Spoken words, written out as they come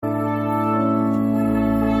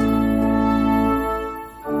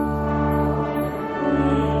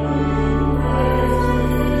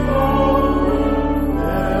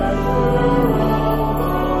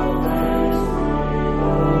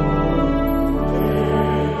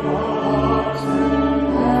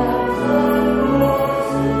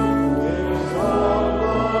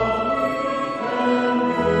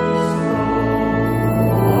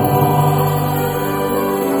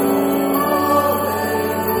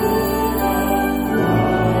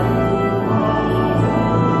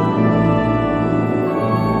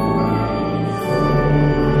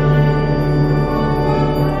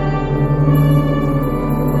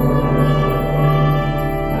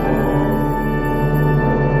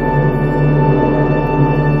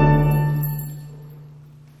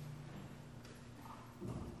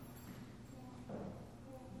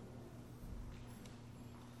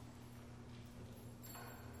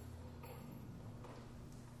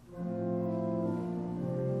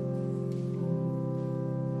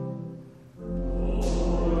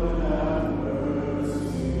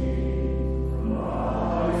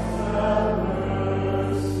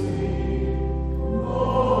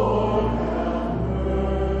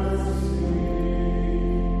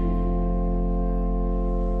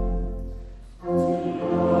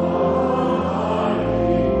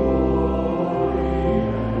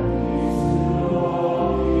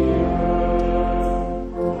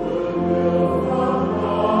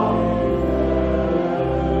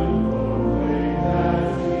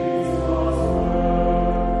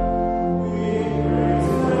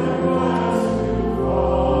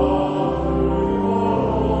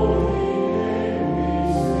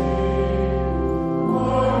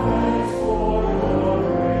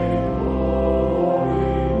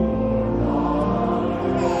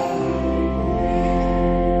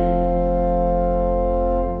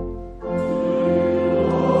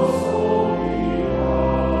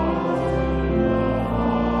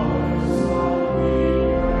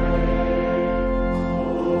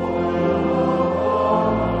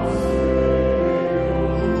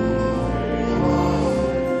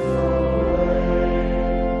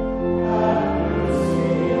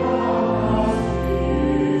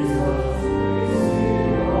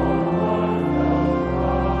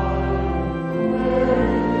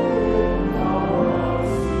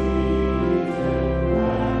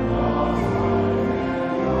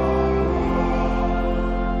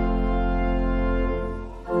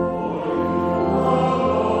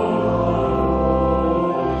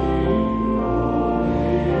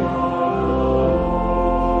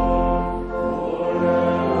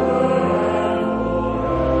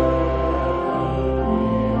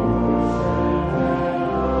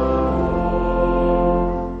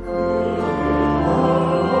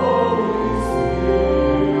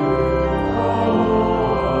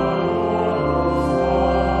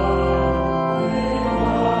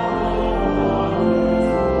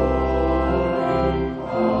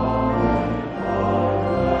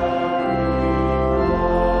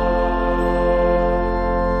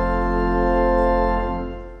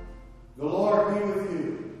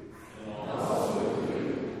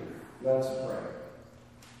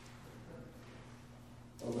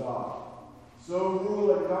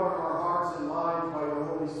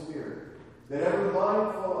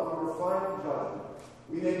mindful of your final judgment,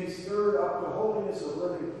 we may be stirred up to holiness of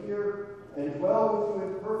living here and dwell with you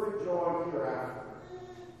in perfect joy hereafter.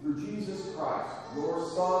 Through Jesus Christ, your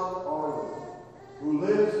Son, our Lord, who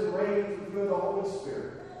lives and reigns with you in the Holy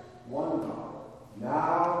Spirit, one God,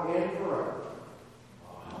 now and forever.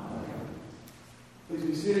 Amen. Please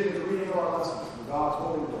be seated with the reading of our lessons from God's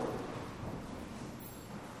holy word.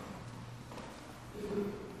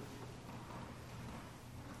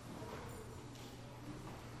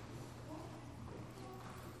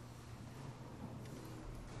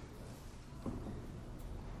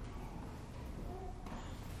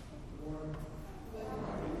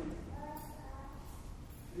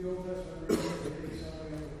 The Old Testament reading of the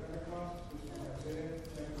Sunday after Pentecost is from Isaiah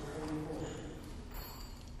chapter 44.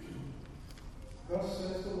 Thus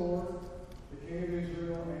says the Lord, the King of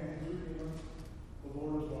Israel and his Redeemer, the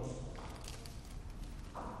Lord is one.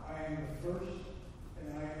 I am the first and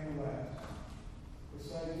I am the last.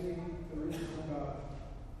 Beside me there is no God.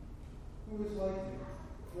 Who is like me?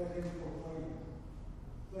 Let him proclaim it.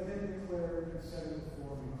 Let him declare and set it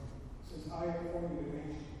before me, since I appointed an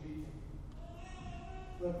ancient people.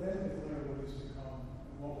 Let them declare what is to come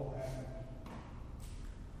and what will happen.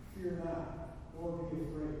 Fear not, nor be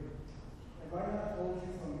afraid. Have I not told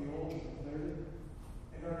you from the old and declared it?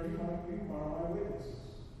 And are you my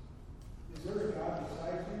witnesses? Is there a God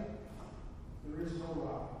besides me? There is no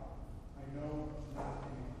rock. I know not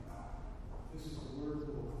any. This is the word of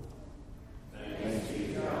the Lord. Thanks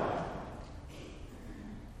be to God.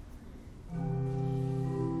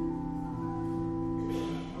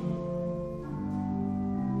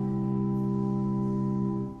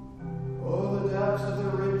 Of the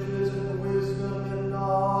riches and the wisdom and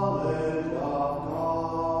knowledge of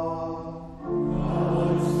God. How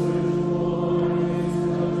unsearchable are his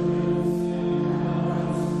judgments, and how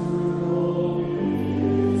inscrutable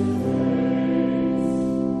his ways.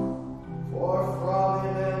 For from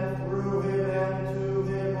him and through him and to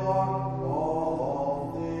him are all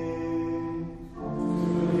things.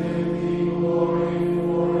 To him be glory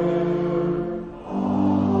forever. Amen.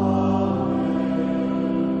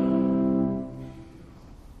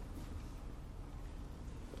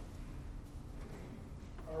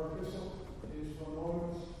 Our epistle is from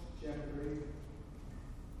Romans chapter 8.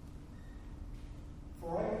 For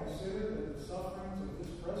I consider that the sufferings of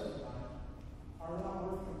this present time are not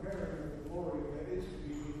worth comparing with the glory that is to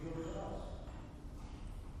be revealed to us.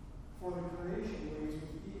 For the creation waits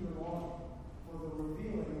with eager longing for the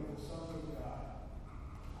revealing of the sons of God.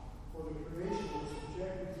 For the creation was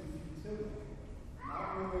subjected to futility,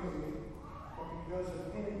 not willingly, but because of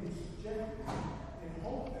him who subjected it, in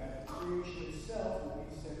hope that the creation itself will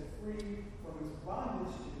be set free from its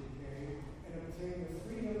bondage to decay and obtain the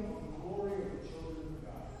freedom of the glory of the children of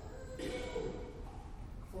God.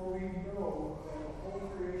 For we know that the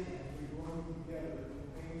whole creation has been growing together in the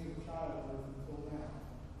pains of childbirth until now.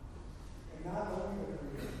 And not only the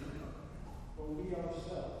creation, but we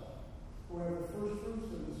ourselves, who have the first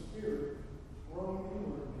fruits of the Spirit, grown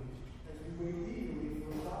inwardly as we wait eagerly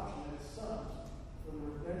for adoption as sons, for the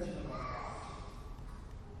redemption of our bodies.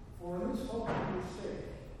 For in this hope we are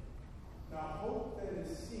saved. Now hope that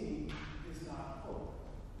is seen is not hope.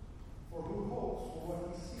 For who hopes for what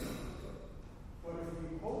he sees? But if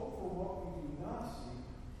we hope for what we do not see,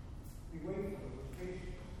 we wait for it with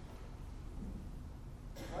patience.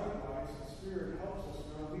 Likewise, the Spirit helps us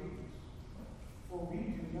in our weakness. For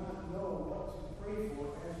we do not know what to pray for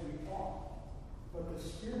as we ought, but the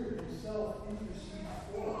Spirit himself intercedes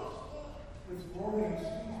for us with groanings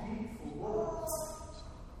too deep for words.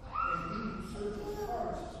 And he who searches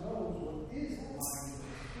hearts knows what is the mind of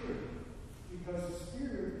the Spirit, because the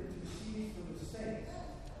Spirit intercedes for the saints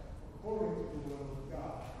according to the will of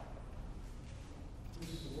God. This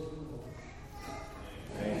is the word of the Lord.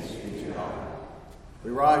 Thanks be to God. We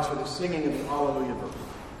rise for the singing of the Hallelujah verse.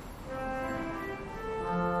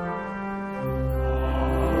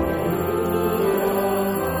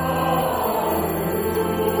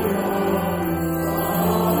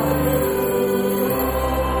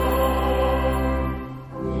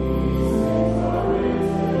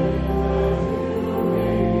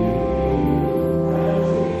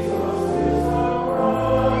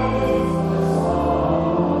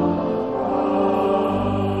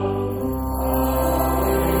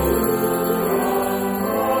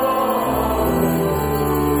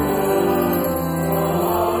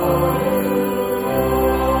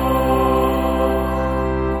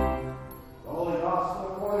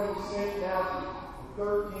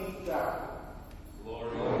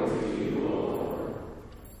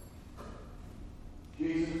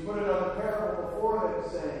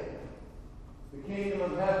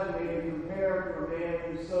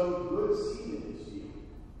 man who sowed good seed in his field.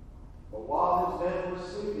 But while his men were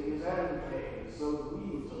sleeping, his enemy came and sowed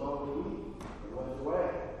weeds among the wheat and went away.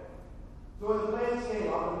 So when the plants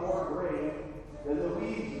came up and bore grain, then the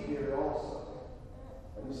weeds appeared also.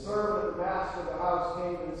 And the servant of the master of the house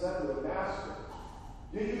came and said to the master,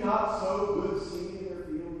 Did you not sow good seed in your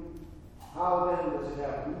field? How then does it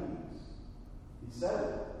have weeds? He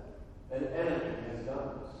said, An enemy has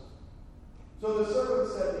done this. So the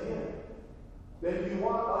servant said to him, Then do you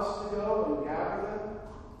want us to go and gather them?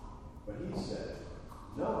 But he said,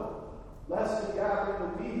 No, lest in gathering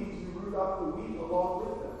the weeds you root up the wheat along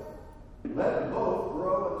with them. Let both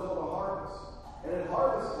grow until the harvest. And at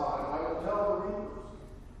harvest time I will tell the reapers,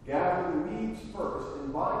 Gather the weeds first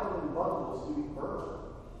and bind them in bundles to be burned,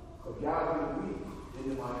 but gather the wheat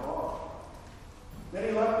into my barn. Then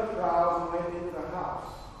he left the crowd and went into the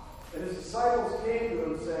house. And his disciples came to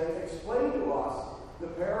him, saying, Explain to us the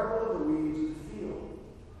parable of the weeds of the field.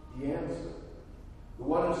 He answered, The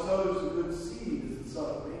one who sows the good seed is the Son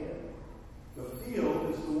of Man. The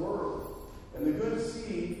field is the world, and the good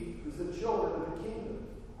seed is the children of the kingdom.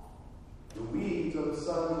 The weeds are the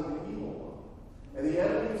sons of the evil one, and the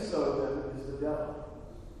enemy who sowed them is the devil.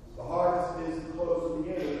 The harvest is the close of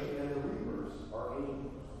the age, and the reapers are angels.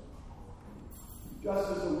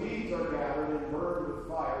 Just as the weeds are gathered and burned with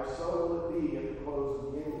fire, so will it be at the close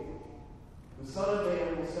of the age. The Son of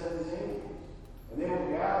Man will send his angels, and they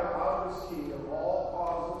will gather out of his kingdom all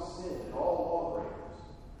causes of sin and all lawbreakers,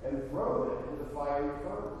 and throw them into the fiery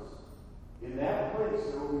furnace. In that place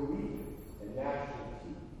there will be weeping and gnashing of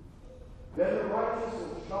teeth. Then the righteous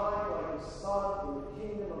will shine like the sun in the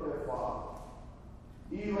kingdom of their Father.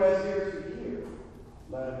 He who has ears to hear,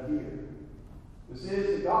 let him hear. This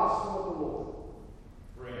is the gospel of the Lord.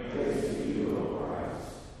 Praise to you, O Christ.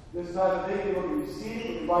 This time of day will be seated.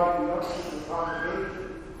 We invite the youngsters of the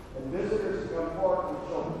congregation and visitors to come forward with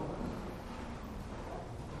children.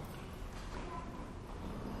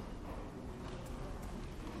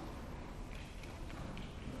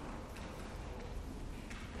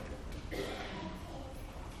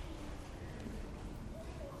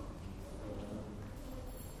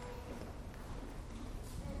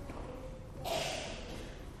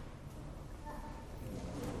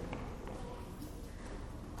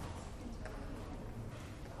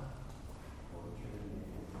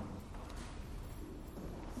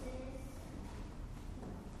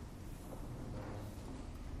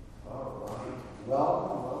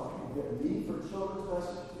 Welcome. We have a need for children's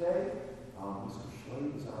message today. Mr.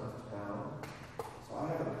 Schlade is out of town. So I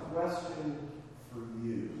have a question for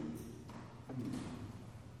you.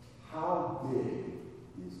 How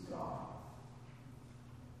big is God?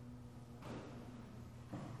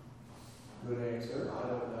 Good answer. I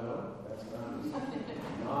don't know. That's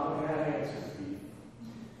not a bad answer, Steve.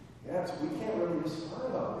 Yes, we can't really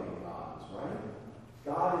describe how big God is, right?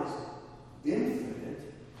 God is infinite.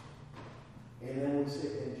 And then we say,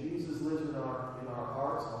 and Jesus lives in our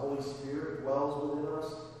hearts. The Holy Spirit dwells within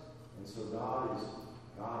us. And so God is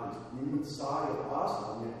inside of us,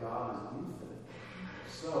 and yet God is infinite.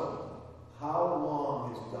 So, how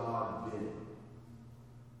long has God been?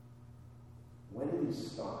 When did he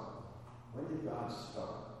start? When did God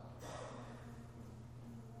start?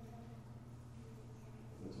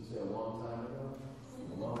 Did you say a long time ago?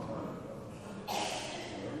 A long time ago.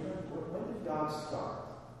 When did God start?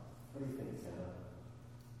 What do you think, Tina?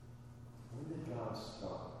 When did God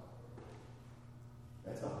start?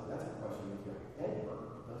 That's a question that your head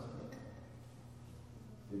hurt, doesn't it?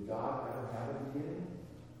 Did God ever have a beginning?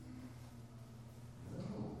 No.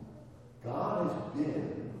 God has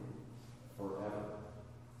been forever.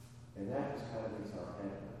 And that just kind of makes our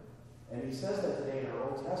head hurt. And he says that today in our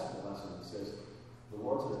Old Testament lesson. He says, the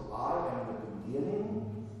Lord says, I am the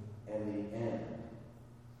beginning and the end.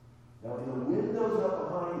 Now, in the windows up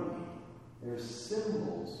behind me, there's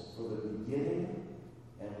symbols for the beginning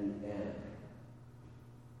and the end.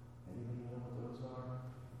 Anybody know what those are?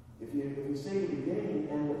 If you say the beginning and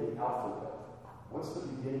end of the alphabet, what's the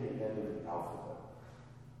beginning and end of the alphabet?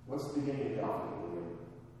 What's the beginning of the alphabet, William?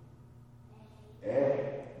 A.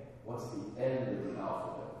 What's the end of the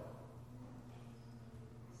alphabet?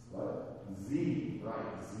 What? Z,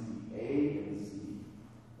 right, Z. A and Z.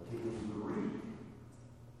 Okay, in Greek,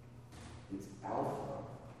 it's alpha,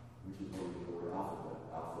 which is where we get the word alphabet.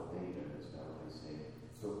 Alpha, beta is how they say it.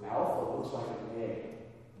 So alpha looks like an A.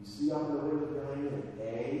 You see on the window behind it, an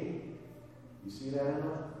A? You see that,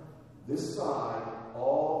 Emma? This side,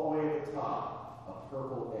 all the way at the top, a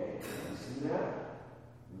purple A. You see that?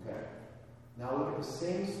 Okay. Now look at the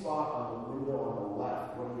same spot on the window on the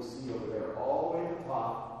left. What do you see over there? All the way at the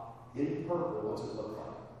top, in purple, what's it look like?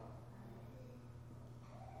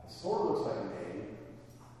 sort of looks like an A.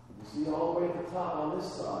 You see all the way at the top on this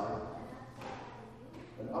side,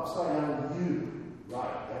 an upside down U.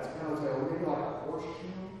 Right, that's kind of maybe like a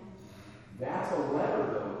horseshoe. That's a letter,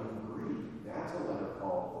 though, in Greek. That's a letter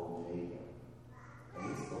called Omega. And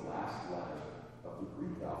it's the last letter of the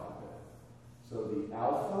Greek alphabet. So the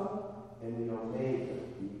Alpha and the Omega,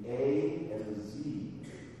 the A and the Z,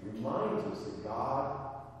 reminds us that God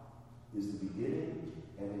is the beginning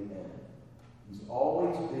and the end. He's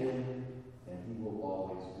always been, and he will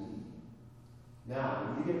always be. Now,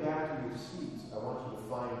 when you get back to your seats, I want you to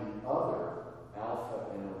find the other Alpha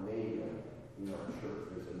and Omega in our church.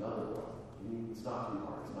 There's another one. It's not too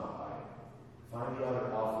hard. It's not high. Find the other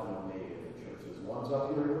Alpha and Omega in the church. There's one's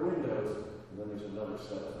up here in the windows, and then there's another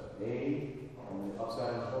set of A, and the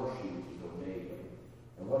upside down horseshoe, which is Omega.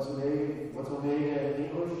 And what's Omega? What's Omega in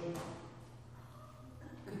English?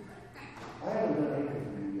 I haven't done anything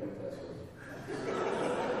for you yet, Tessa.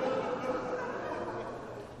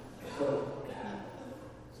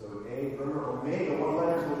 So A, remember Omega, what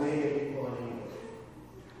letter is Omega equal in English?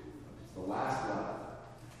 It's the last letter.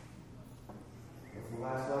 What's the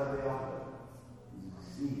last letter of the alphabet?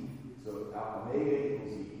 Z. So Omega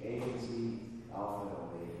equals Z. A and Z, Alpha and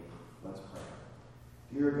Omega. Let's pray.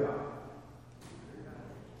 Dear God,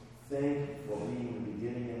 thank you for being the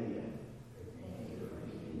beginning and the end.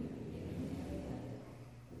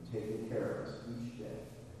 And taking care of us each day.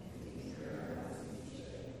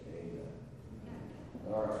 Amen.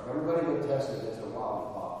 All right, everybody go test it. It's a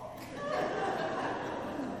lollipop.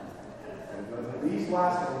 But these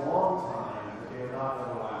last a long time, but they are not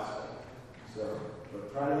everlasting. So, but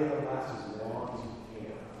try to make them last as long as you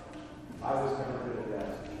can. I was never good at that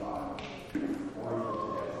as a child. Or even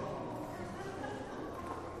today.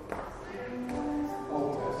 Oh,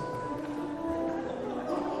 test it.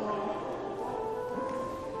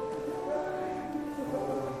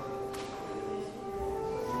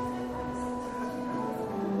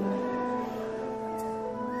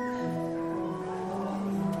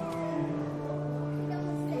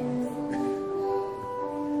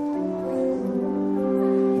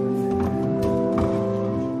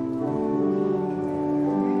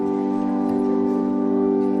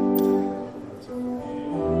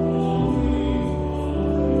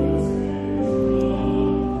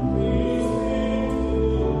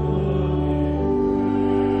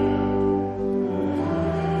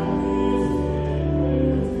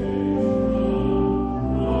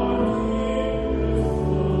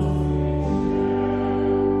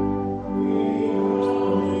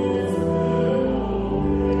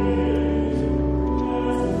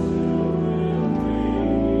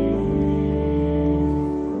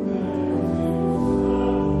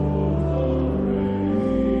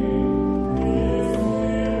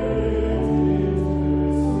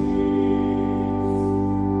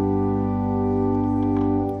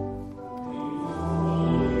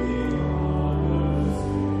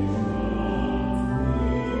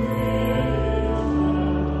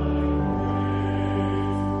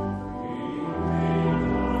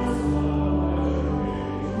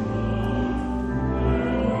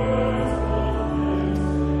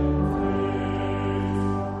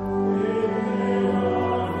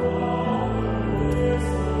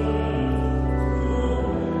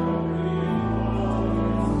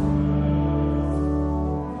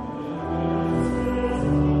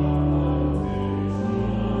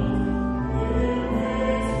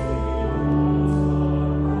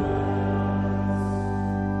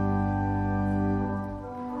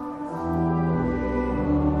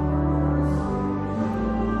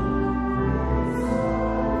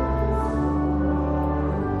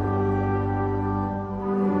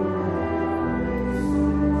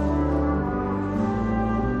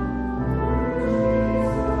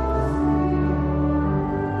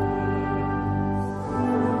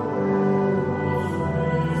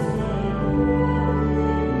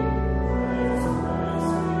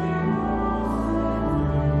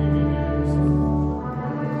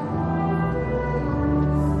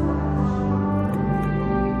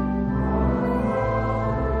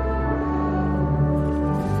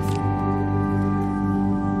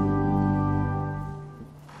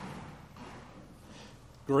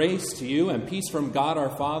 Grace to you and peace from God our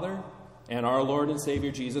Father and our Lord and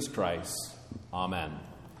Savior Jesus Christ. Amen.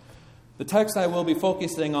 The text I will be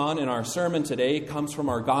focusing on in our sermon today comes from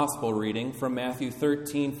our gospel reading from Matthew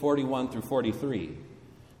 13:41 through 43.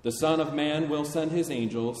 The Son of Man will send his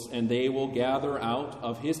angels, and they will gather out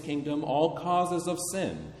of his kingdom all causes of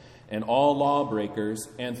sin and all lawbreakers,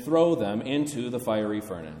 and throw them into the fiery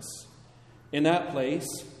furnace. In that place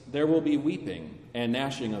there will be weeping and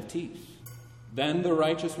gnashing of teeth. Then the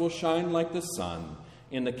righteous will shine like the sun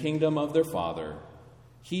in the kingdom of their Father.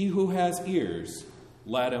 He who has ears,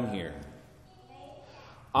 let him hear.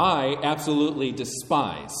 I absolutely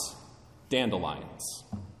despise dandelions.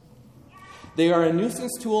 They are a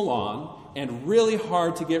nuisance to a lawn and really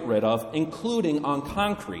hard to get rid of, including on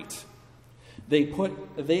concrete.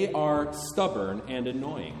 They are stubborn and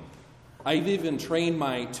annoying. I've even trained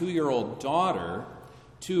my 2-year-old daughter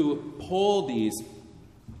to pull these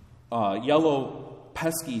yellow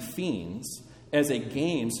pesky fiends as a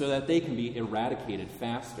game so that they can be eradicated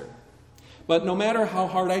faster. But no matter how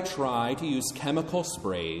hard I try to use chemical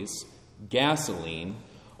sprays, gasoline,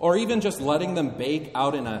 or even just letting them bake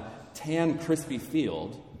out in a tan, crispy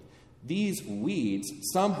field, these weeds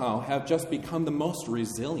somehow have just become the most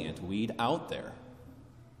resilient weed out there.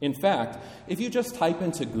 In fact, if you just type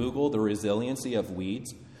into Google the resiliency of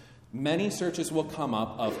weeds, many searches will come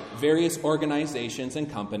up of various organizations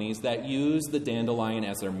and companies that use the dandelion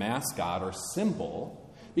as their mascot or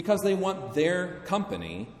symbol because they want their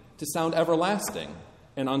company to sound everlasting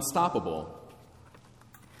and unstoppable.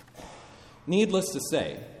 Needless to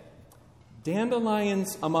say,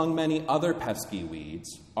 dandelions, among many other pesky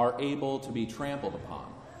weeds, are able to be trampled upon.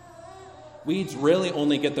 Weeds really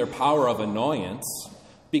only get their power of annoyance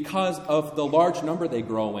because of the large number they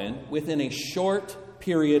grow in within a short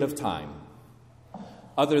period of time.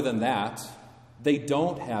 Other than that, they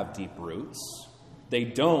don't have deep roots. They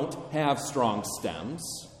don't have strong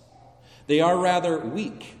stems. They are rather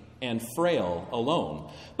weak and frail alone.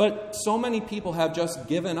 But so many people have just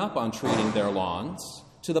given up on treating their lawns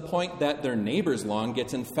to the point that their neighbor's lawn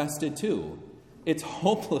gets infested too. It's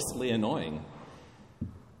hopelessly annoying.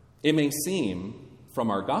 It may seem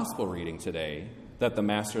from our gospel reading today that the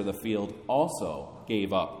master of the field also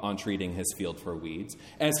gave up on treating his field for weeds,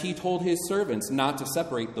 as he told his servants not to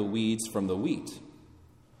separate the weeds from the wheat.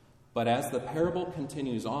 But as the parable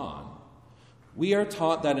continues on, we are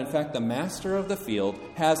taught that, in fact, the master of the field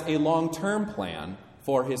has a long-term plan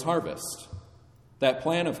for his harvest. That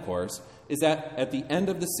plan, of course, is that at the end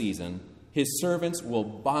of the season, his servants will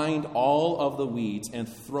bind all of the weeds and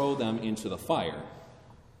throw them into the fire.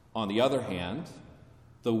 On the other hand,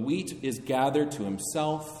 the wheat is gathered to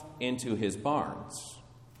himself into his barns.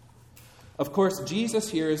 Of course, Jesus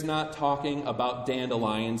here is not talking about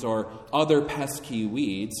dandelions or other pesky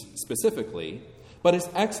weeds specifically, but his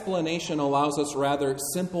explanation allows us rather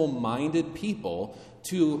simple-minded people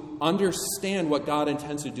to understand what God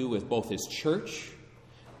intends to do with both his church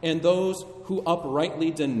and those who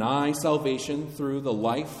uprightly deny salvation through the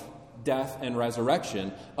life, death, and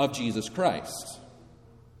resurrection of Jesus Christ.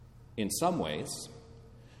 In some ways,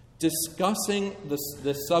 discussing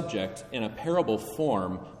this subject in a parable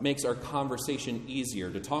form makes our conversation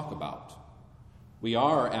easier to talk about. We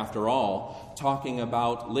are, after all, talking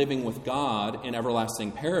about living with God in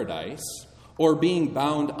everlasting paradise or being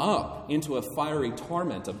bound up into a fiery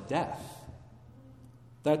torment of death.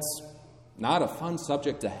 That's not a fun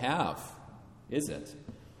subject to have, is it?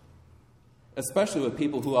 Especially with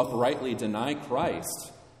people who uprightly deny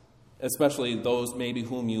Christ, especially those maybe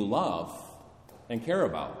whom you love and care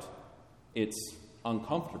about. It's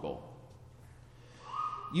uncomfortable.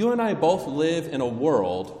 You and I both live in a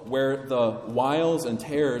world where the wiles and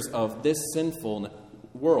tears of this sinful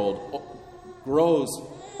world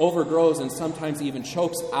overgrows, and sometimes even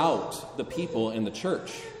chokes out the people in the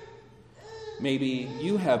church. Maybe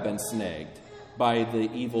you have been snagged by the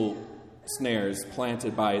evil snares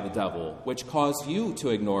planted by the devil, which cause you to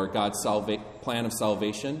ignore God's plan of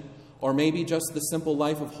salvation, or maybe just the simple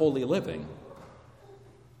life of holy living.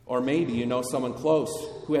 Or maybe you know someone close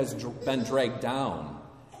who has been dragged down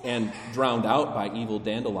and drowned out by evil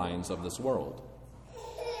dandelions of this world.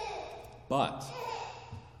 But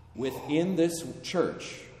within this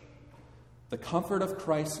church, the comfort of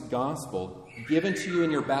Christ's gospel given to you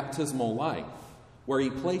in your baptismal life, where he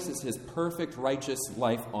places his perfect righteous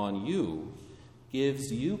life on you,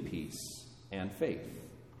 gives you peace and faith.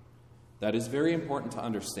 That is very important to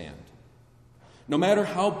understand. No matter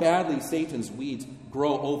how badly Satan's weeds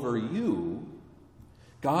grow over you,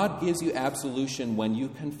 God gives you absolution when you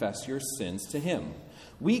confess your sins to him.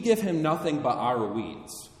 We give him nothing but our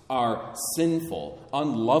weeds, our sinful,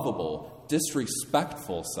 unlovable,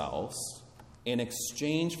 disrespectful selves, in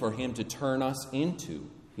exchange for him to turn us into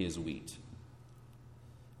his wheat.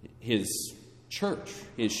 His church,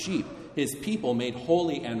 his sheep, his people made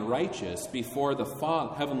holy and righteous before the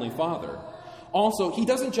Heavenly Father. Also, he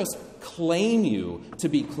doesn't just claim you to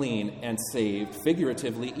be clean and saved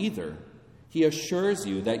figuratively either. He assures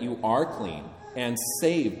you that you are clean and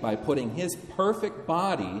saved by putting his perfect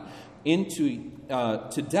body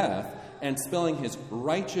to death and spilling his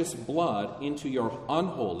righteous blood into your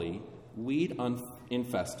unholy,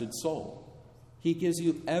 infested soul. He gives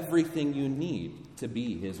you everything you need to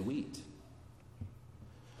be his wheat.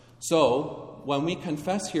 So, when we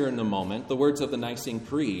confess here in a moment the words of the Nicene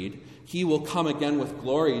Creed, he will come again with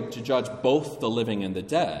glory to judge both the living and the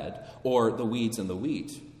dead, or the weeds and the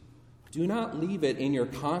wheat. Do not leave it in your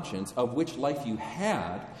conscience of which life you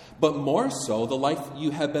had, but more so the life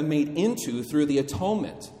you have been made into through the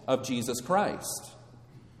atonement of Jesus Christ.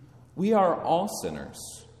 We are all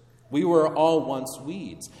sinners. We were all once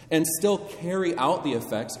weeds, and still carry out the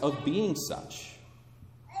effects of being such.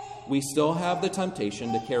 We still have the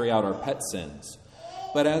temptation to carry out our pet sins.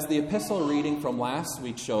 But as the epistle reading from last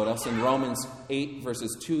week showed us in Romans 8,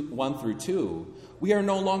 verses 1 through 2, we are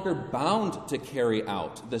no longer bound to carry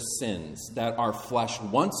out the sins that our flesh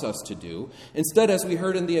wants us to do. Instead, as we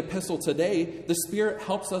heard in the epistle today, the Spirit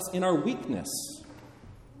helps us in our weakness.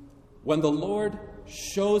 When the Lord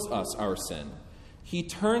shows us our sin, he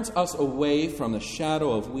turns us away from the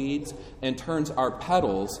shadow of weeds and turns our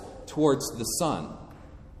petals towards the sun.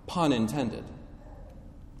 Pun intended.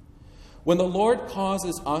 When the Lord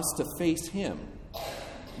causes us to face him,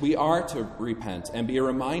 we are to repent and be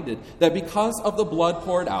reminded that because of the blood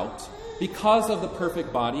poured out, because of the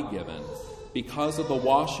perfect body given, because of the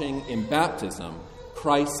washing in baptism,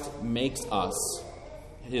 Christ makes us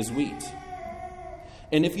his wheat.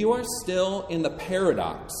 And if you are still in the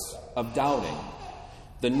paradox of doubting,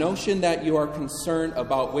 the notion that you are concerned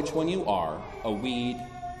about which one you are, a weed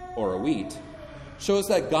or a wheat, shows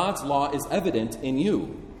that God's law is evident in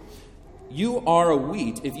you. You are a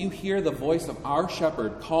wheat if you hear the voice of our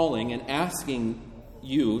shepherd calling and asking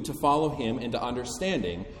you to follow him into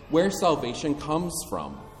understanding where salvation comes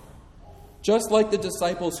from. Just like the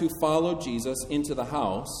disciples who followed Jesus into the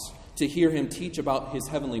house to hear him teach about his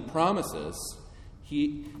heavenly promises,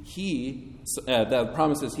 the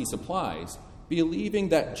promises he supplies, believing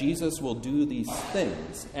that Jesus will do these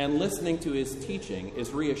things and listening to his teaching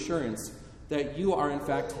is reassurance that you are in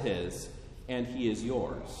fact his and he is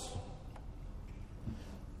yours.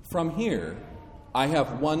 From here, I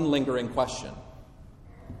have one lingering question.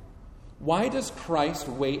 Why does Christ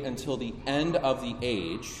wait until the end of the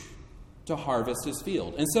age to harvest his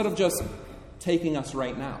field, instead of just taking us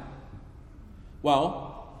right now?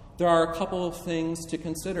 Well, there are a couple of things to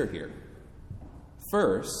consider here.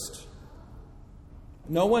 First,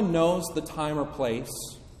 no one knows the time or place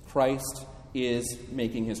Christ is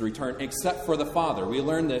making his return except for the Father. We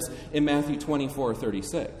learn this in Matthew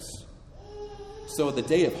 24:36. So the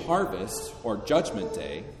day of harvest, or judgment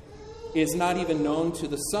day, is not even known to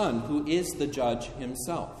the Son, who is the judge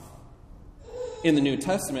himself. In the New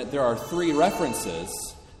Testament, there are 3 references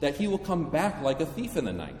that he will come back like a thief in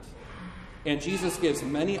the night. And Jesus gives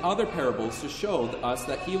many other parables to show us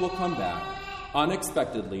that he will come back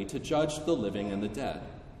unexpectedly to judge the living and the dead.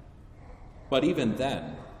 But even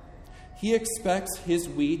then, he expects his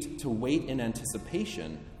wheat to wait in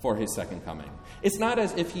anticipation for his second coming. It's not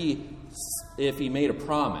as if he made a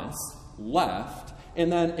promise, left,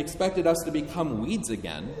 and then expected us to become weeds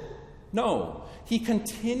again. No, he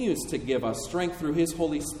continues to give us strength through his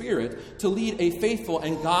Holy Spirit to lead a faithful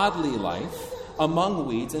and godly life among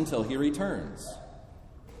weeds until he returns.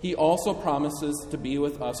 He also promises to be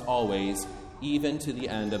with us always, even to the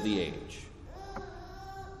end of the age.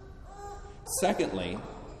 Secondly,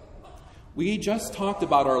 we just talked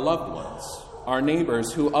about our loved ones, our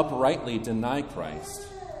neighbors who uprightly deny Christ.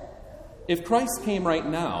 If Christ came right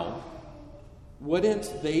now,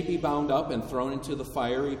 wouldn't they be bound up and thrown into the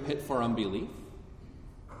fiery pit for unbelief?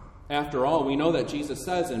 After all, we know that Jesus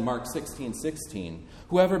says in Mark 16:16,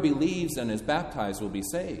 whoever believes and is baptized will be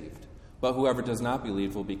saved, but whoever does not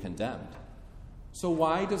believe will be condemned. So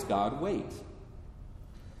why does God wait?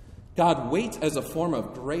 God waits as a form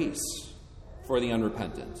of grace for the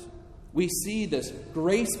unrepentant. We see this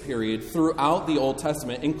grace period throughout the Old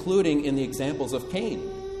Testament, including in the examples of Cain.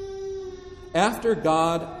 After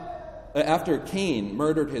Cain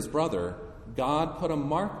murdered his brother, God put a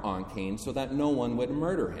mark on Cain so that no one would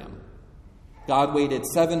murder him. God waited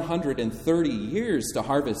 730 years to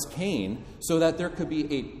harvest Cain so that there could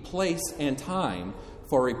be a place and time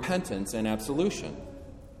for repentance and absolution.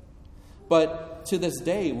 But to this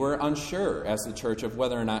day, we're unsure as the church of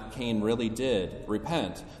whether or not Cain really did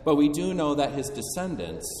repent. But we do know that his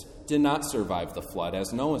descendants did not survive the flood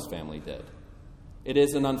as Noah's family did. It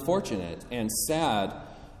is an unfortunate and sad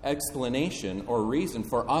explanation or reason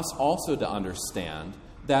for us also to understand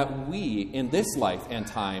that we, in this life and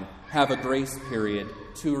time, have a grace period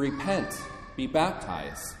to repent, be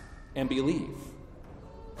baptized, and believe.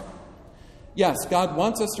 Yes, God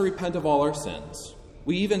wants us to repent of all our sins.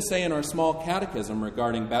 We even say in our small catechism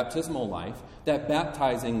regarding baptismal life that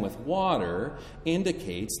baptizing with water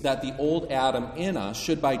indicates that the old Adam in us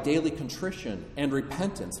should by daily contrition and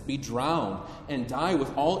repentance be drowned and die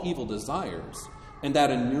with all evil desires, and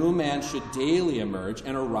that a new man should daily emerge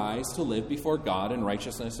and arise to live before God in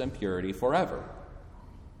righteousness and purity forever.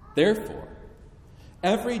 Therefore,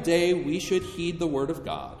 every day we should heed the word of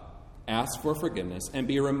God, ask for forgiveness, and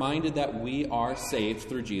be reminded that we are saved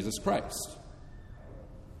through Jesus Christ.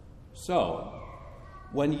 So,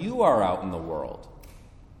 when you are out in the world,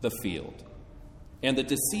 the field, and the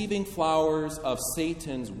deceiving flowers of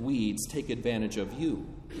Satan's weeds take advantage of you,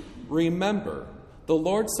 remember, the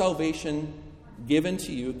Lord's salvation given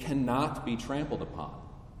to you cannot be trampled upon.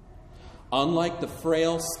 Unlike the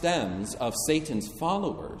frail stems of Satan's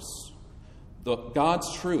followers,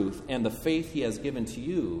 God's truth and the faith he has given to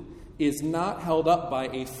you is not held up by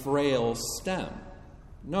a frail stem.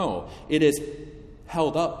 No, it is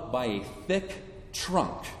held up by a thick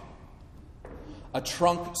trunk. A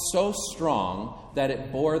trunk so strong that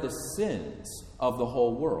it bore the sins of the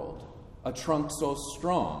whole world. A trunk so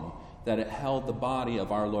strong that it held the body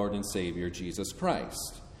of our Lord and Savior, Jesus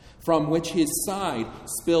Christ, from which his side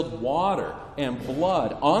spilled water and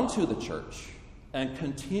blood onto the church and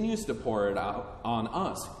continues to pour it out on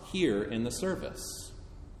us here in the service.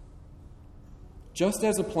 Just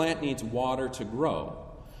as a plant needs water to grow,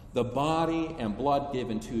 the body and blood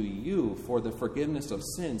given to you for the forgiveness of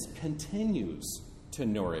sins continues to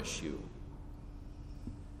nourish you.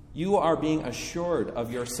 You are being assured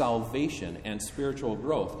of your salvation and spiritual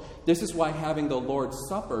growth. This is why having the Lord's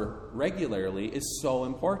Supper regularly is so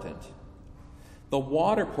important. The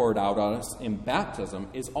water poured out on us in baptism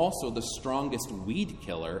is also the strongest weed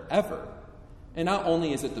killer ever. And not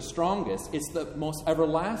only is it the strongest, it's the most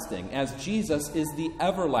everlasting, as Jesus is the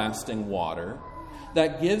everlasting water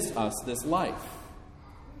that gives us this life.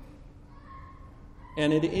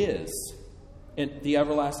 And it is the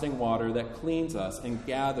everlasting water that cleans us and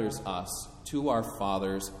gathers us to our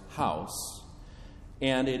Father's house.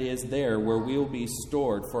 And it is there where we will be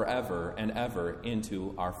stored forever and ever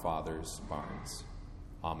into our Father's barns.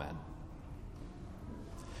 Amen.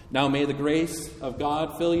 Now may the grace of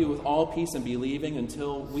God fill you with all peace and believing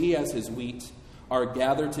until we as his wheat are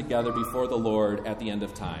gathered together before the Lord at the end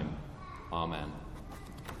of time. Amen.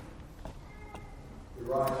 We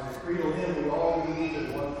rise in the creedal hymn, we all believe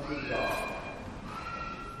in one true God.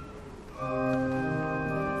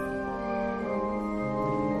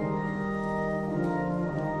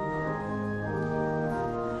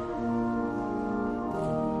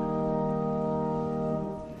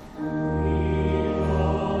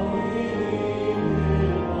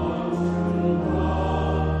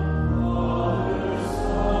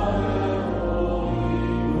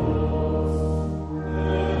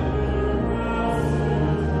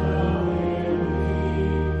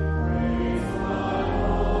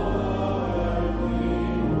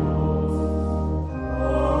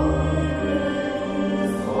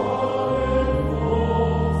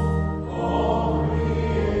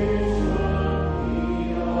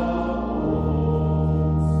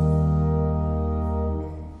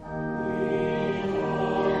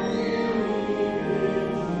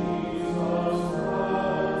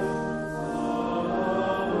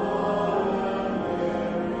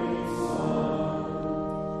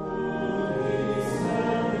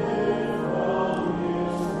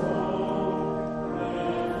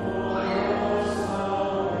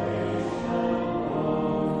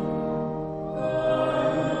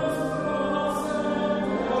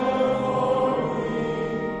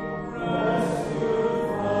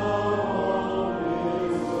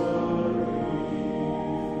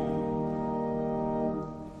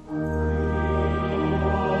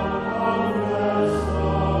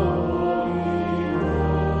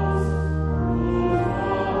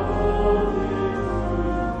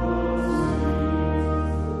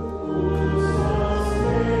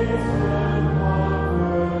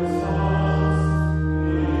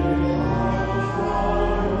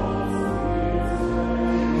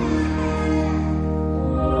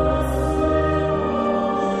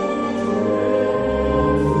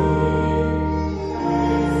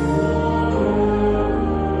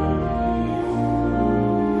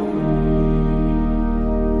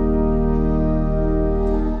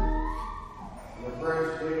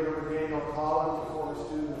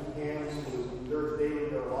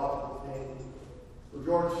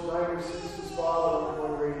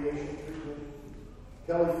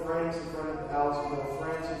 Kelly Franks in front of Alice Bill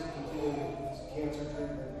Francis continuing his cancer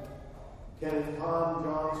treatment. Kenneth Kahn,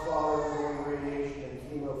 John's father, undergoing radiation and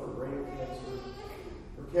chemo for brain cancer.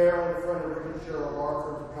 For Carolyn, a friend of Rick and Cheryl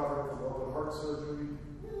Barford, recovering from open heart surgery.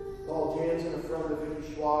 Paul Jansen, a friend of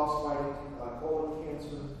Vicky Schwab's fighting colon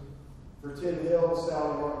cancer. For Tim Hill,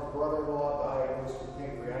 Sally Martin's brother-in-law, diagnosed with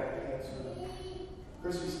pancreatic cancer.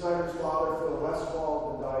 Christy Snyder's father, Phil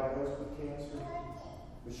Westfall, been diagnosed with cancer.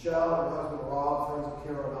 Michelle and her husband Rob, friends of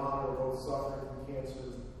Carol and Anna, are both suffering from cancer.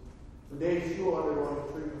 For Dave Schul,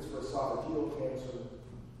 undergoing treatments for esophageal cancer.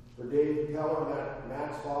 For Dave Keller,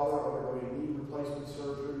 Matt's father, undergoing knee replacement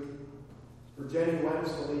surgery. For Jenny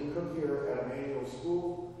Wentz, the lead cook here at Emmanuel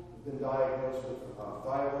School, been diagnosed with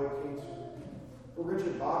thyroid cancer. For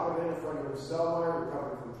Richard Bachman, a friend of Selmeyer,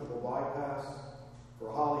 recovering from triple bypass.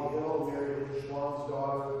 For Holly Hill, Mary Lynn Schwann's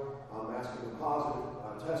daughter, asking positive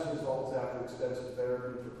test results after extensive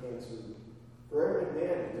therapy for cancer. For Eric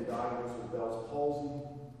McMahon, been diagnosed with Bell's palsy.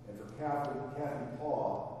 And for Kathy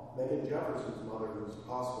Paul, Megan Jefferson's mother, who was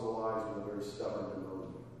hospitalized with a very stubborn pneumonia.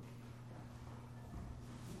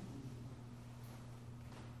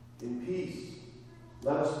 In peace,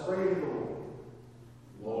 let us pray to the Lord.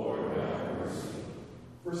 Lord, have mercy.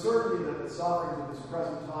 For certainty that the sufferings of this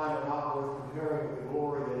present time are not worth comparing with the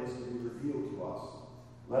glory that is to be revealed to us,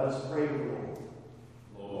 let us pray to the Lord.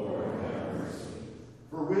 Lord, have mercy.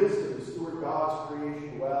 For wisdom to steward God's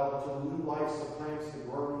creation well until new life supplants the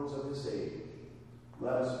groanings of this age,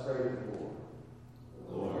 let us pray to the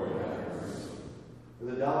Lord. Lord, have mercy. For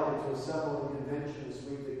the delegates who assemble in convention this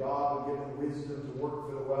week, that God would give them wisdom to work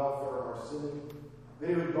for the welfare of our city. That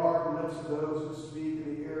He would guard the lips of those who speak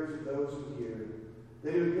and the ears of those who hear.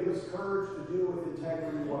 That He would give us courage to do with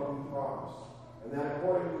integrity what we promise. And that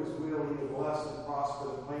according to His will, He would bless and prosper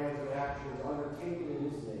the plans and actions undertaken in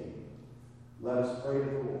His name. Let us pray to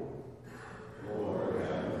the Lord. Lord,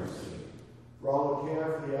 have mercy. For all who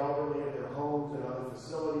care for the elderly in their homes and other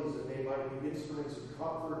facilities, that they might be instruments of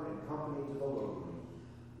comfort and company to the lonely.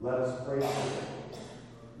 Let us pray to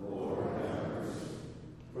the Lord. Lord, have mercy.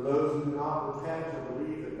 For those who do not repent or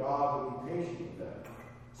believe that God will be patient with them,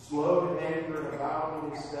 slow to anger and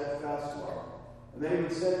abounding in steadfast love, and that He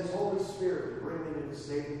would send His Holy Spirit to bring them into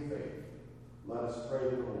saving faith. Let us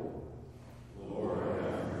pray to the Lord. Lord,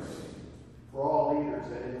 have mercy. For all leaders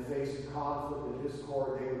that in the face of conflict and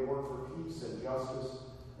discord, they would work for peace and justice,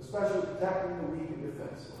 especially protecting the weak and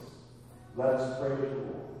defenseless. Let us pray to the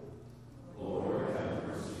Lord. Lord, have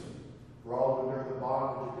mercy. For all who are in the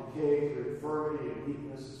bondage of decay, through infirmity and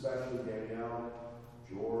weakness, especially Danielle,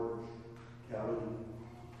 George, Kelly,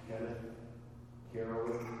 Kenneth,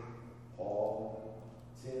 Carolyn, Paul,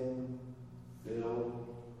 Tim, Bill,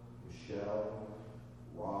 Michelle,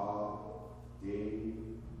 Rob, Dave,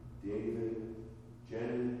 David,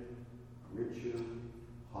 Jenny, Richard,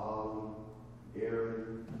 Holly,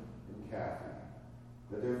 Aaron, and Kathy.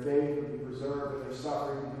 That their faith would be preserved and their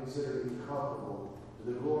suffering be considered incomparable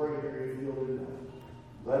to the glory to be revealed in them.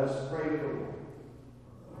 Let us pray to the Lord.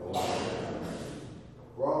 Lord, have mercy.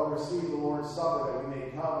 For all who receive the Lord's Supper, that we may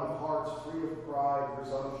come with hearts free of pride,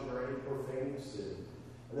 presumption, or any profaning sin,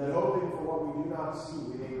 and that hoping for what we do not see,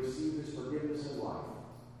 we may receive His forgiveness and life.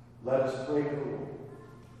 Let us pray to the Lord.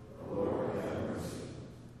 Lord, have mercy.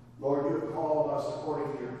 Lord, You have called us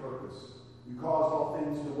according to Your purpose. You cause all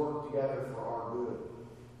things to work together for our good.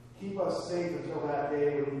 Keep us safe until that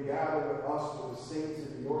day when You gather with us with the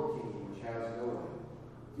saints in Your kingdom, which has no end.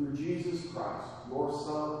 Through Jesus Christ, Your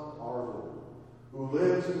Son, our Lord, who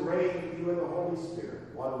lives and reigns with You in the Holy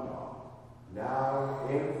Spirit, one God, now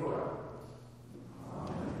and forever.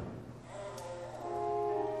 Amen.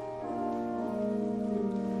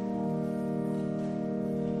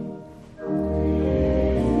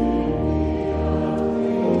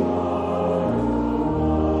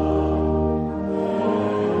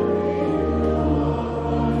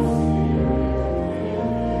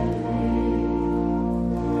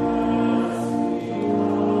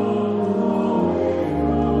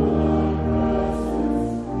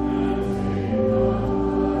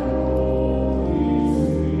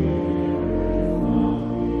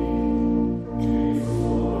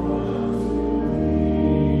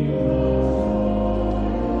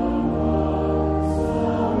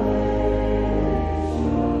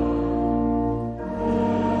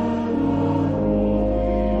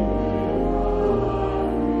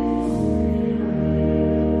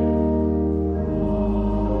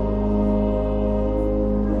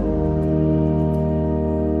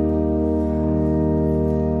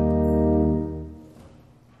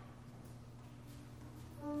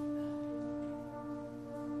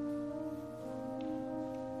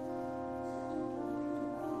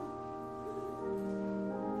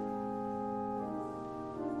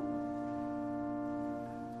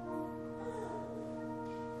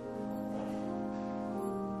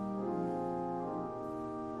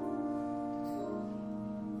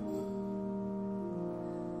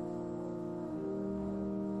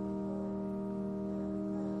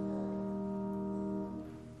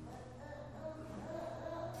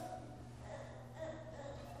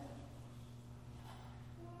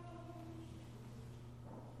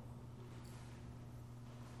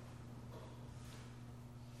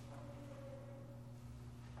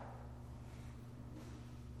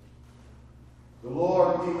 The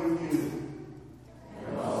Lord be with you.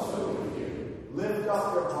 And also with you. Lift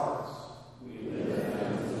up your hearts. We lift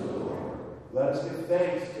them to the Lord. Let us give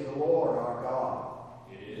thanks to the Lord our God.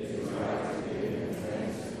 It is right to give him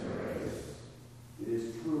thanks and praise. It is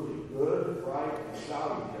truly good, right, and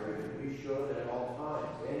salutary that we should at all times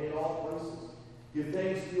and in all places give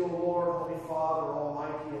thanks to you, O Lord, Holy Father,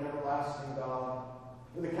 Almighty and everlasting God,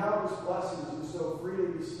 for the countless blessings you so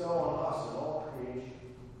freely bestow on us and all creation.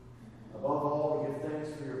 Above all, we give thanks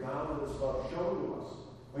for your boundless love shown to us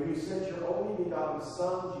when you sent your only begotten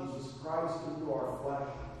Son, Jesus Christ, into our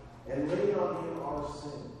flesh and laid on him our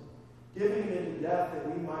sin, giving him into death that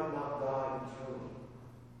we might not die eternally.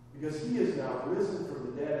 Because he is now risen from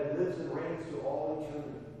the dead and lives and reigns to all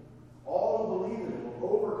eternity. All who believe in him will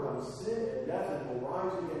overcome sin and death and will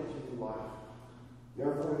rise again to new life.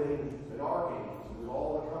 Therefore, with angels and archangels and with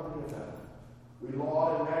all the company of heaven, we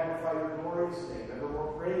laud and magnify your glorious name,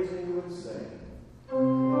 evermore praising you and saying,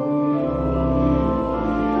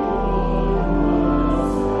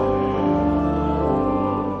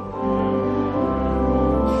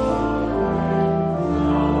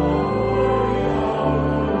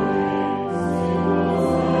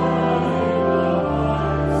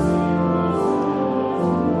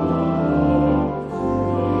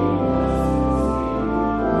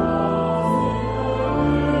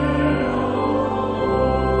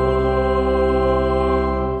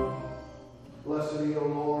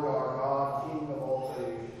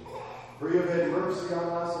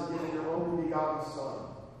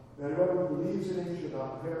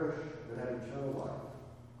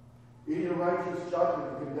 in your righteous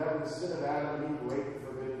judgment, you condemned the sin of Adam and Eve who ate the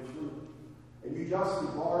forbidden fruit, and you justly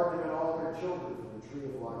barred them and all their children from the tree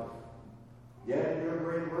of life. Yet in your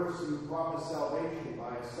great mercy you promised salvation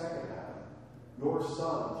by a second Adam, your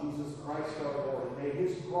Son, Jesus Christ our Lord, and made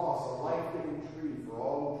his cross a life-giving tree for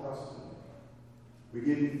all who trust in him. We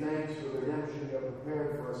give you thanks for the redemption you have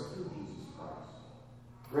prepared for us through Jesus Christ.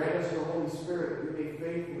 Grant us your Holy Spirit that we may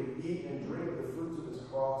faithfully eat and drink of the fruits of his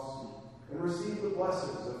cross, and receive the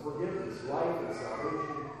blessings of forgiveness, life, and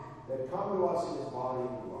salvation that come to us in his body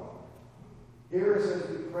and blood. Hear us as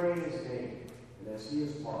we pray in his name, and as he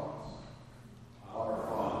has taught us. Our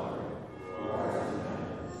Father, who art in heaven,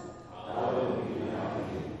 hallowed be thy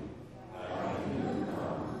name. Thy kingdom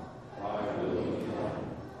come, thy will be done,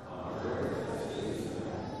 on earth as it is in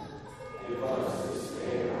heaven. Give us this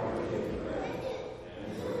day our daily bread, and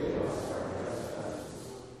forgive us our trespasses,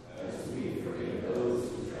 as we forgive those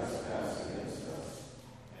who trespass against us.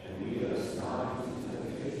 And lead us not into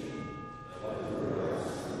temptation, but deliver us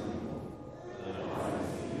from evil. For thine is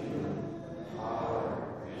the kingdom, and power,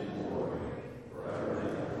 and glory, forever and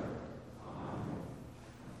ever. Amen.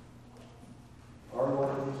 Our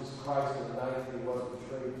Lord Jesus Christ, on the night that he was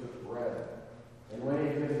betrayed, took bread. And when he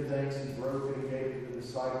had given thanks, he broke it and gave it to the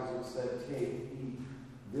disciples and said, "Take, eat.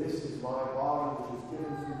 This is my body which is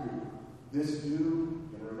given for you. This do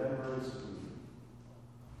in remembrance of me."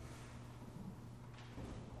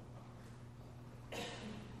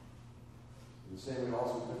 In the same way,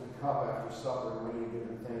 also took the cup after supper, and when he had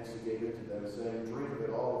given thanks, he gave it to them, saying, "Drink of it,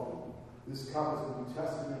 all of you. This cup is the New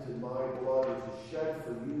Testament in my blood, which is shed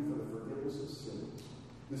for you for the forgiveness of sins.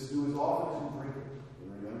 This do as often as you drink it in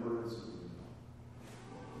remembrance of me."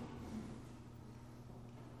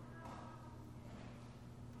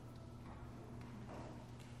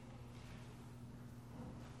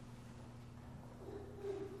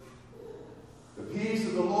 The peace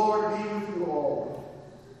of the Lord be with you all.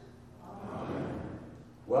 Amen.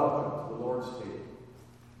 Welcome to the Lord's table.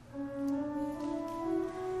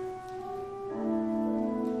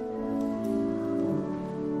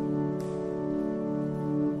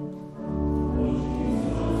 O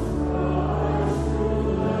Jesus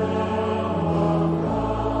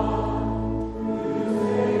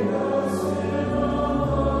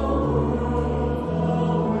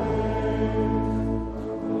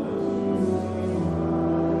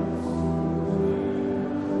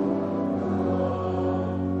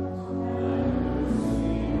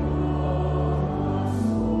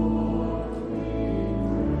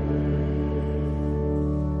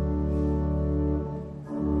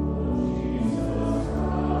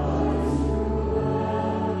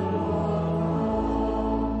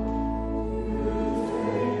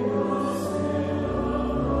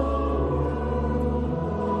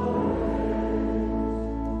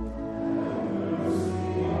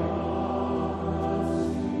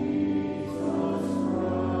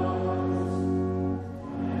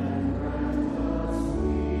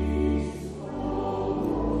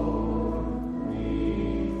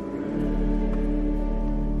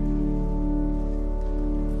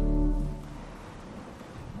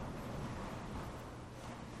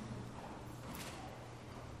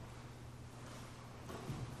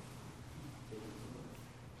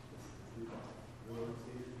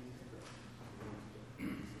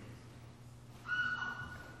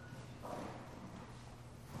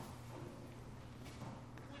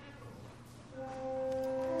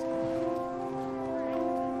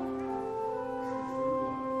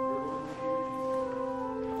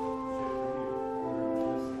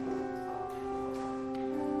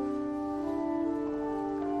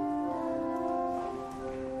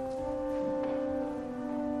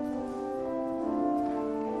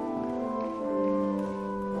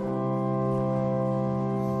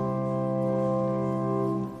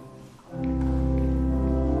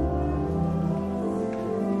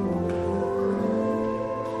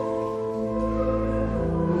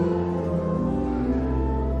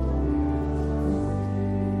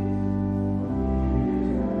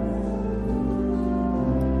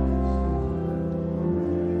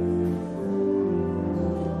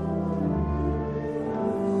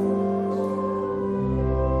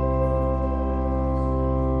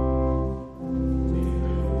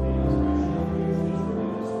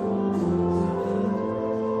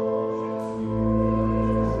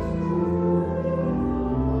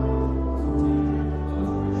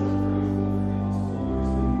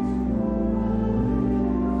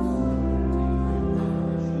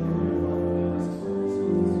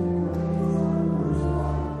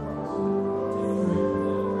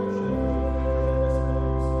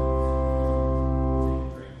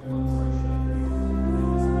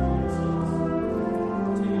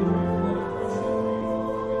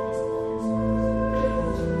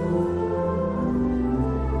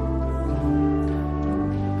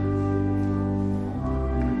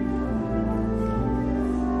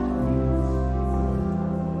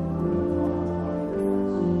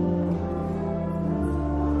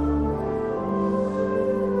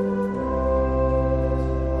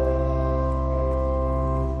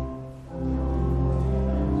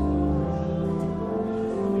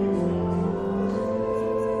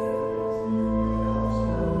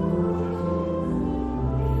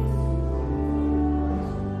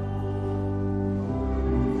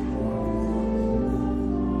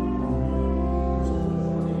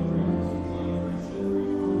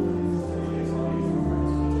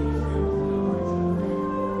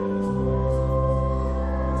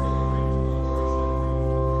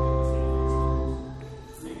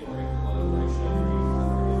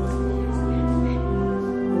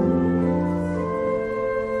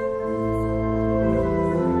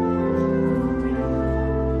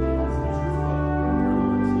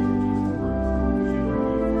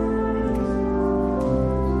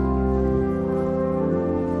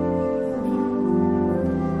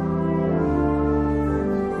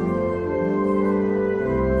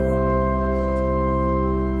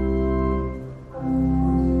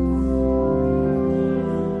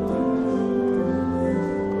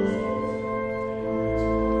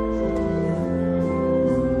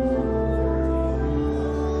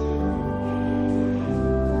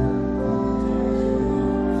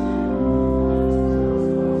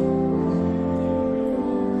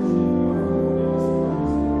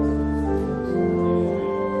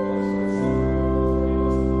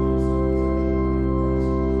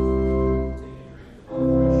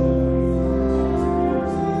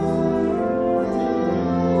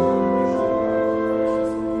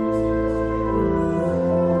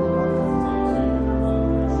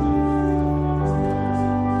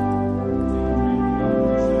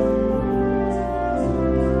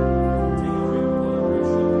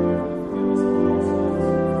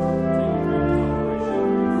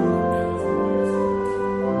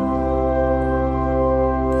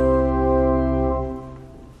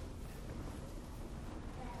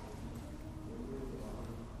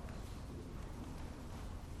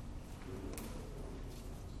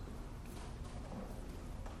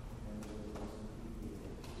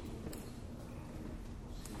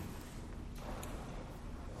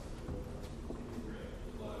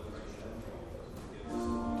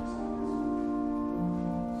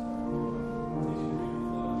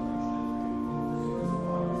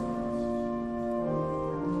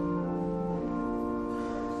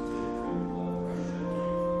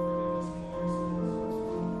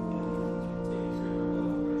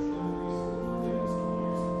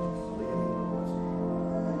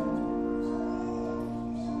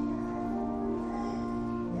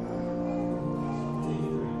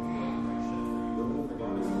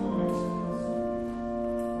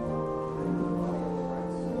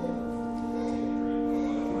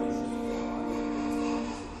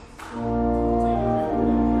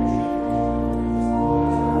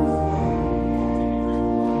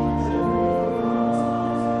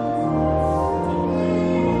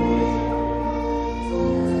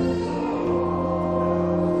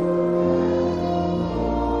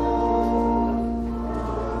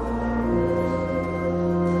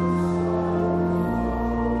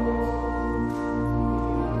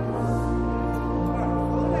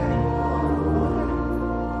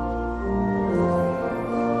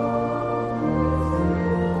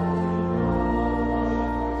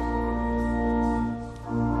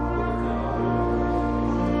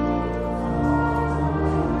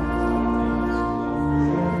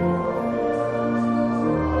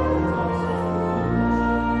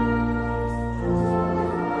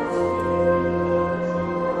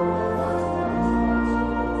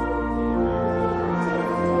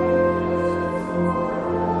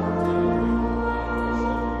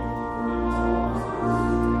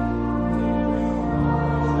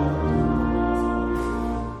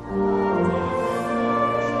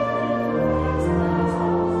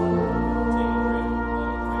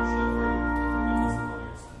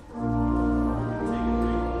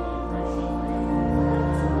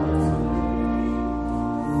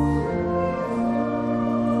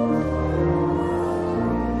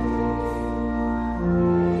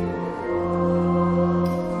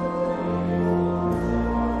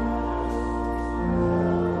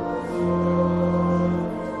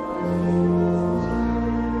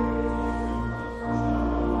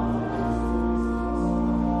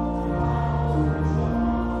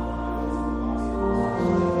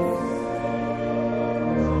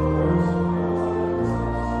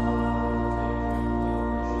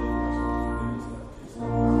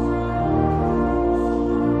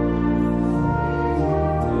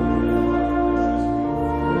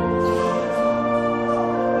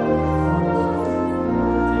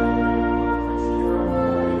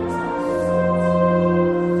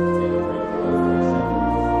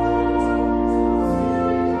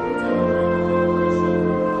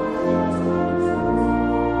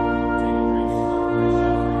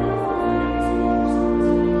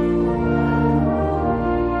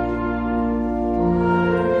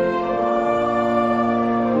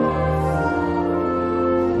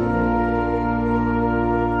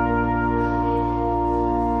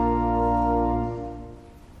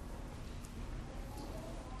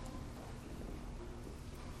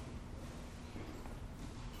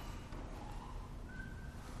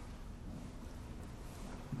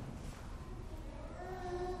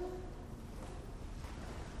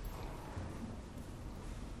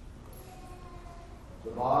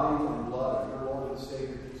the body and blood of your Lord and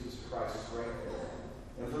Savior Jesus Christ strengthen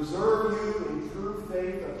and preserve you in true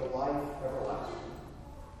faith unto life everlasting.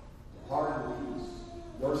 Depart in peace.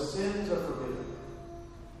 Your sins are forgiven.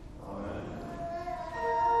 Amen.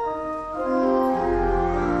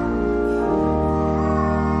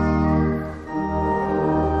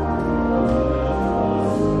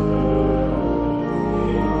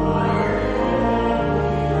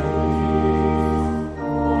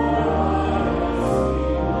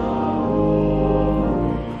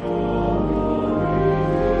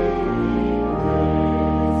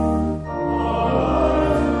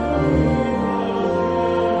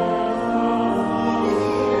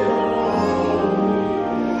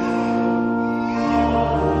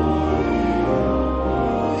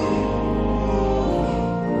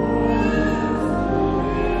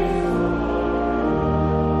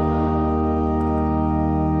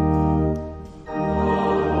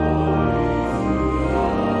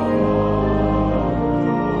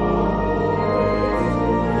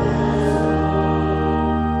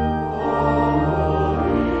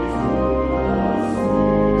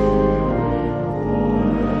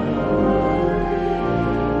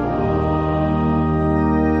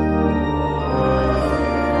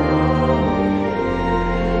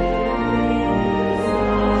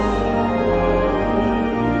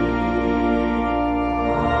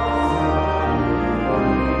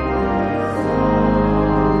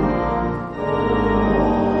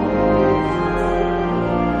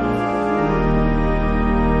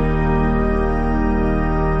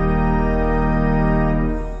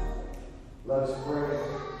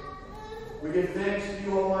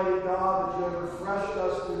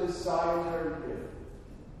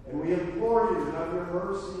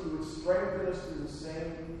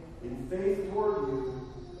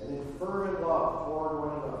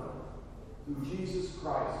 Through Jesus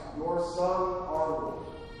Christ, your Son, our Lord,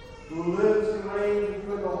 who lives and reigns with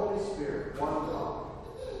you in the Holy Spirit, one God,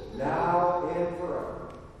 now and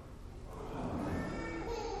forever. Amen.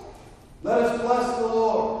 Let us bless the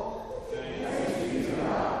Lord. Thanks be to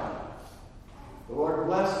God. The Lord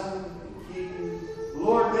bless you and keep you. The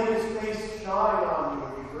Lord make his face shine on you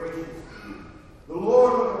and be gracious to you. The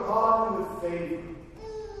Lord look upon you with favor